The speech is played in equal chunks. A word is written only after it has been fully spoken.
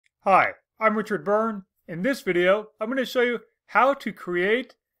Hi, I'm Richard Byrne. In this video, I'm going to show you how to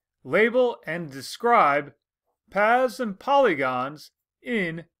create, label, and describe paths and polygons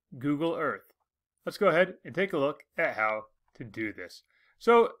in Google Earth. Let's go ahead and take a look at how to do this.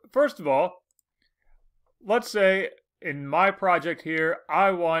 So, first of all, let's say in my project here,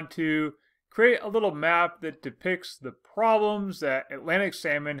 I want to create a little map that depicts the problems that Atlantic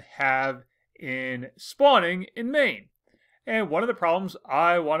salmon have in spawning in Maine. And one of the problems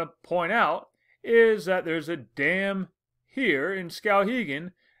I want to point out is that there's a dam here in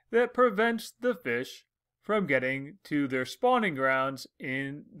Skowhegan that prevents the fish from getting to their spawning grounds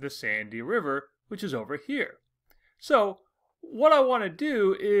in the Sandy River, which is over here. So what I want to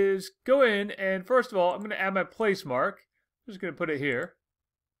do is go in and first of all, I'm going to add my place mark. I'm just going to put it here.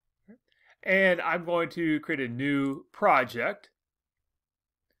 And I'm going to create a new project.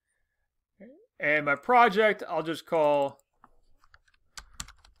 And my project I'll just call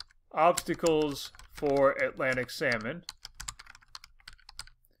Obstacles for Atlantic Salmon.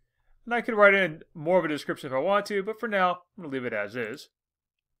 And I could write in more of a description if I want to, but for now, I'm going to leave it as is.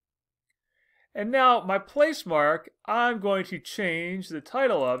 And now my place mark, I'm going to change the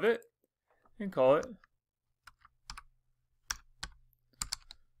title of it and call it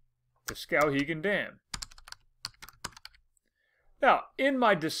the Skowhegan Dam. Now, in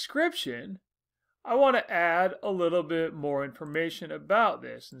my description, I want to add a little bit more information about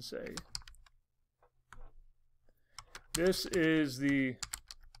this and say, this is the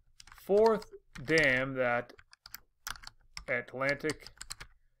fourth dam that Atlantic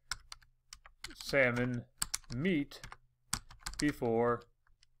salmon meet before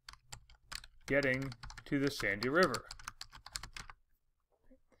getting to the Sandy River.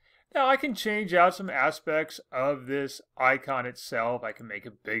 Now I can change out some aspects of this icon itself. I can make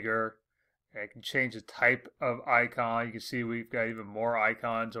it bigger. I can change the type of icon. You can see we've got even more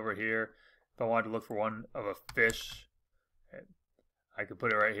icons over here. If I wanted to look for one of a fish, I could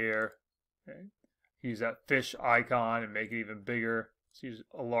put it right here. Use that fish icon and make it even bigger. Let's use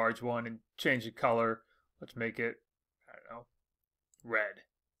a large one and change the color. Let's make it, I don't know, red.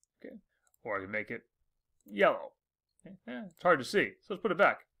 Okay, or I can make it yellow. Okay. It's hard to see, so let's put it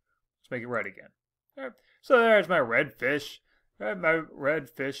back. Let's make it red again. All right. So there's my red fish. My red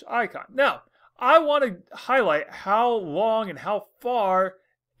fish icon. Now, I want to highlight how long and how far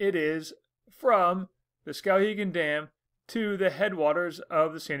it is from the Skowhegan Dam to the headwaters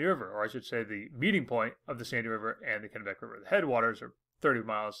of the Sandy River, or I should say the meeting point of the Sandy River and the Kennebec River. The headwaters are 30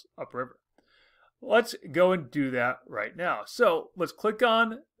 miles upriver. Let's go and do that right now. So let's click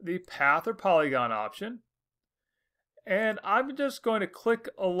on the path or polygon option, and I'm just going to click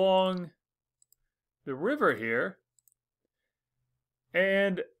along the river here.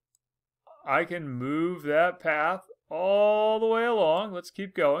 And I can move that path all the way along. Let's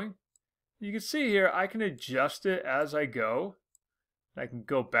keep going. You can see here, I can adjust it as I go. I can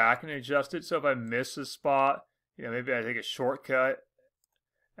go back and adjust it. So if I miss a spot, maybe I take a shortcut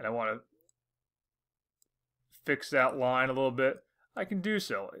and I want to fix that line a little bit, I can do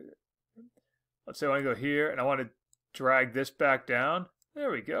so. Let's say I want to go here and I want to drag this back down.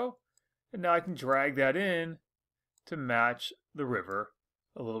 There we go. And now I can drag that in to match the river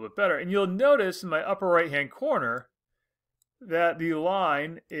a little bit better. And you'll notice in my upper right hand corner that the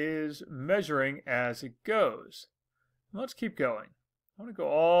line is measuring as it goes. Let's keep going. I want to go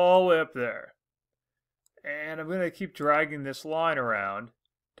all the way up there. And I'm going to keep dragging this line around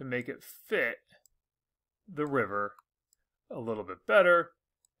to make it fit the river a little bit better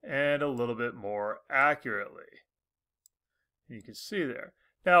and a little bit more accurately. You can see there.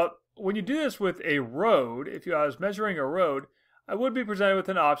 Now, when you do this with a road, if I was measuring a road, I would be presented with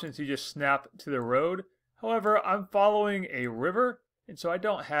an option to just snap to the road. However, I'm following a river, and so I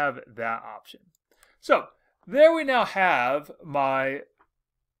don't have that option. So, there we now have my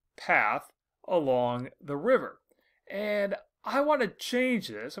path along the river. And I want to change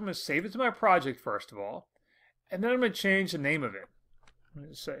this. I'm going to save it to my project first of all, and then I'm going to change the name of it. I'm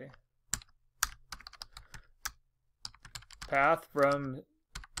going to say path from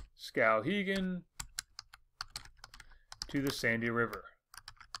Skowhegan to the Sandy River.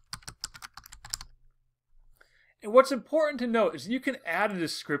 And what's important to note is you can add a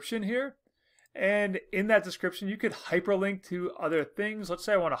description here, and in that description you could hyperlink to other things. Let's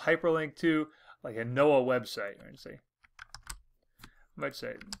say I want to hyperlink to like a NOAA website. I might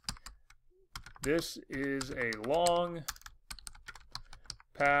say this is a long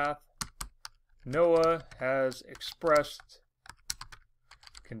path. NOAA has expressed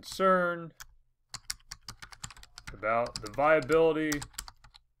concern about the viability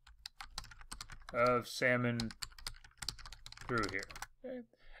of salmon through here. Okay.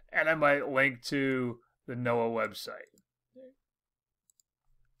 and I might link to the NOAA website.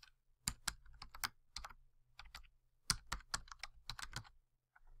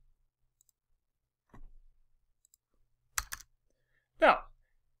 Now,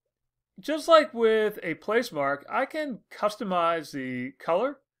 just like with a place mark, I can customize the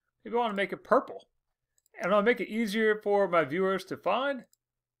color. Maybe I want to make it purple. And I'll make it easier for my viewers to find.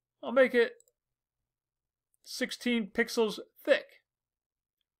 I'll make it 16 pixels thick.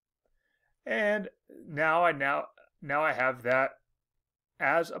 And now I have that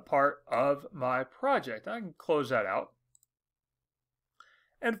as a part of my project. I can close that out.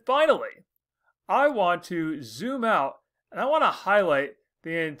 And finally, I want to zoom out and I want to highlight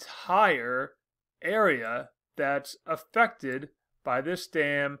the entire area that's affected by this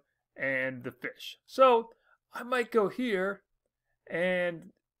dam and the fish. So I might go here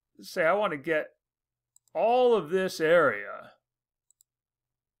and say I want to get all of this area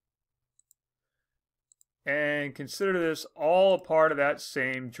and consider this all a part of that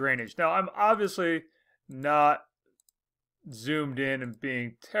same drainage. Now I'm obviously not zoomed in and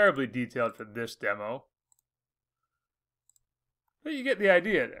being terribly detailed for this demo, but you get the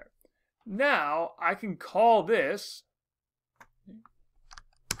idea there. Now I can call this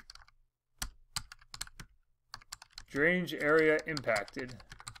drainage area impacted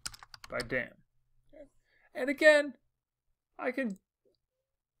by dam. And again, I can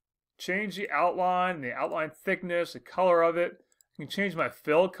change the outline thickness, the color of it. I can change my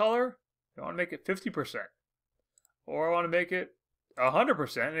fill color. I want to make it 50%. Or I want to make it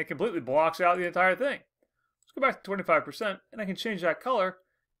 100% and it completely blocks out the entire thing. Let's go back to 25% and I can change that color.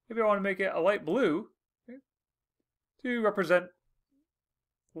 Maybe I want to make it a light blue to represent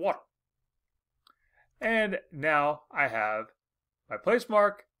water. And now I have my place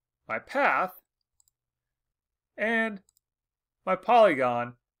mark, my path, and my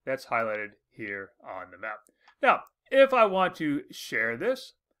polygon that's highlighted here on the map. Now, if I want to share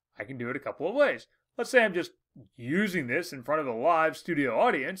this, I can do it a couple of ways. Let's say I'm just using this in front of a live studio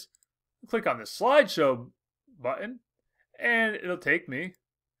audience. Click on the slideshow button, and it'll take me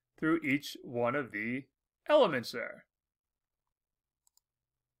through each one of the elements there.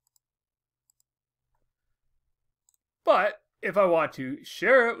 But if I want to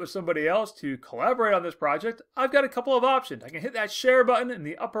share it with somebody else to collaborate on this project, I've got a couple of options. I can hit that share button in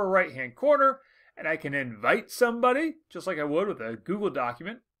the upper right hand corner and I can invite somebody just like I would with a Google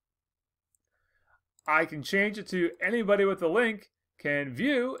document. I can change it to anybody with the link can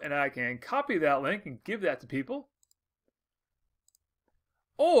view, and I can copy that link and give that to people.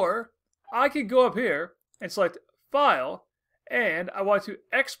 Or I can go up here and select File, and I want to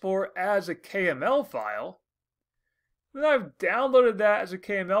export as a KML file. Then I've downloaded that as a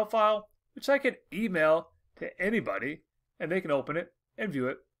KML file, which I can email to anybody, and they can open it and view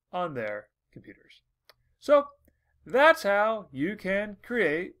it on their computers. So that's how you can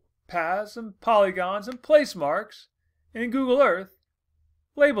create paths and polygons and place marks in Google Earth,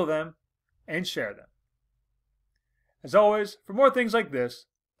 label them, and share them. As always, for more things like this,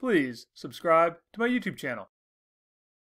 please subscribe to my YouTube channel.